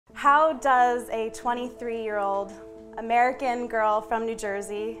How does a 23-year-old American girl from New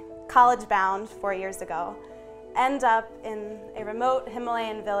Jersey, college-bound 4 years ago, end up in a remote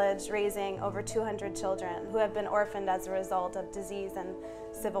Himalayan village raising over 200 children who have been orphaned as a result of disease and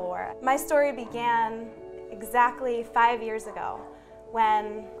civil war? My story began exactly 5 years ago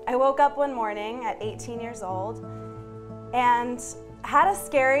when I woke up one morning at 18 years old and had a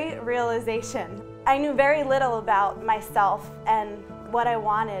scary realization. I knew very little about myself and what I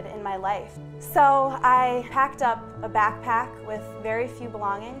wanted in my life. So I packed up a backpack with very few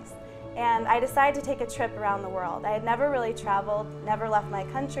belongings and I decided to take a trip around the world. I had never really traveled, never left my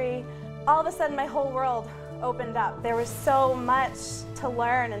country. All of a sudden my whole world opened up. There was so much to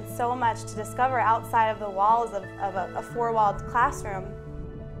learn and so much to discover outside of the walls of a four-walled classroom.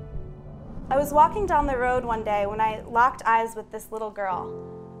 I was walking down the road one day when I locked eyes with this little girl.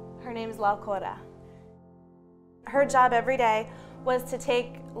 Her name's Laukora. Her job every day was to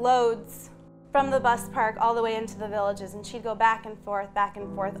take loads from the bus park all the way into the villages, and she'd go back and forth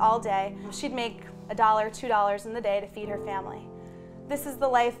all day. She'd make $1, $2 in the day to feed her family. This is the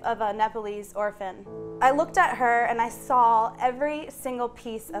life of a Nepalese orphan. I looked at her and I saw every single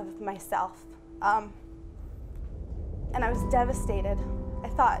piece of myself. And I was devastated. I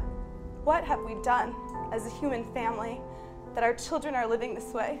thought, what have we done as a human family that our children are living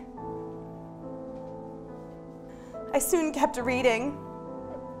this way? I soon kept reading,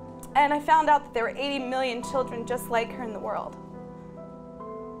 and I found out that there were 80 million children just like her in the world.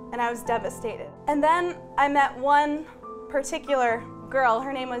 And I was devastated. And then I met one particular girl.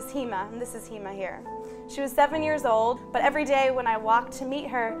 Her name was Hema, and this is Hema here. She was 7 years old, but every day when I walked to meet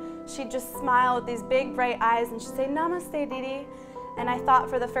her, she'd just smile with these big bright eyes and she'd say, "Namaste, Didi." And I thought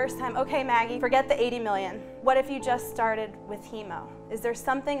for the first time, okay, Maggie, forget the 80 million. What if you just started with Hemo? Is there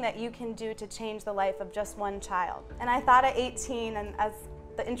something that you can do to change the life of just one child? And I thought at 18, and as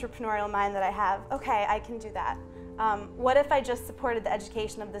the entrepreneurial mind that I have, okay, I can do that. What if I just supported the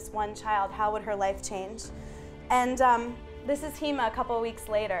education of this one child? How would her life change? And this is Hema a couple of weeks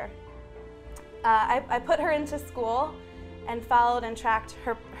later. I put her into school and followed and tracked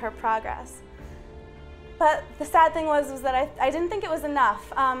her progress. But the sad thing was that I didn't think it was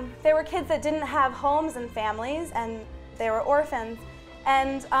enough. There were kids that didn't have homes and families, and they were orphans.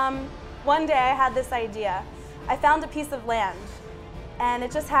 And one day I had this idea. I found a piece of land, and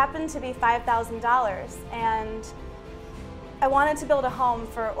it just happened to be $5,000. And I wanted to build a home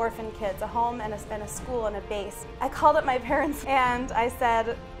for orphan kids, a home and a school and a base. I called up my parents and I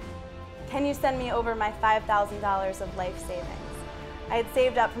said, "Can you send me over my $5,000 of life savings?" I had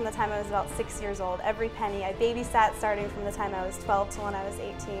saved up from the time I was about 6 years old, every penny. I babysat starting from the time I was 12 to when I was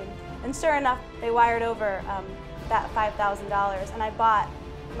 18. And sure enough, they wired over that $5,000, and I bought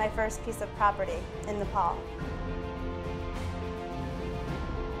my first piece of property in Nepal.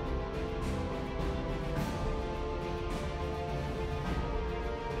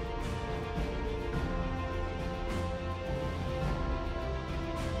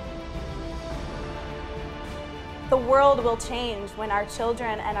 The world will change when our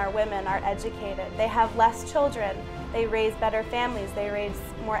children and our women are educated. They have less children, they raise better families, they raise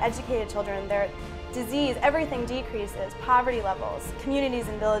more educated children, their disease, everything decreases, poverty levels, communities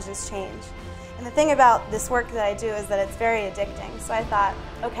and villages change. And the thing about this work that I do is that it's very addicting. So I thought,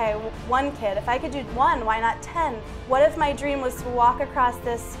 okay, one kid, if I could do one, why not 10? What if my dream was to walk across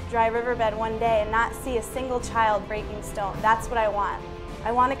this dry riverbed one day and not see a single child breaking stone? That's what I want.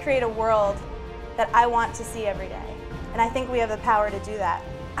 I want to create a world that I want to see every day. And I think we have the power to do that.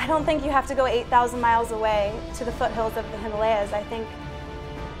 I don't think you have to go 8,000 miles away to the foothills of the Himalayas. I think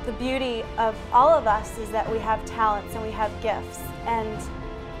the beauty of all of us is that we have talents and we have gifts. And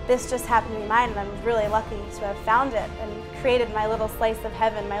this just happened to be mine, and I'm really lucky to have found it and created my little slice of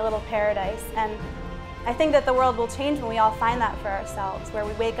heaven, my little paradise. And I think that the world will change when we all find that for ourselves, where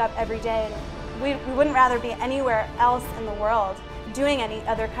we wake up every day and we wouldn't rather be anywhere else in the world doing any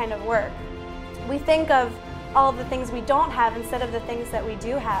other kind of work. We think of all of the things we don't have instead of the things that we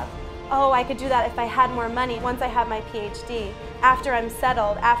do have. Oh, I could do that if I had more money, once I have my PhD, after I'm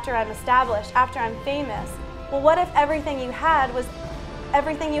settled, after I'm established, after I'm famous. Well, what if everything you had was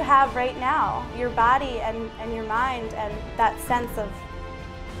everything you have right now? Your body and your mind and that sense of,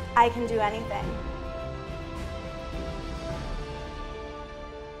 I can do anything.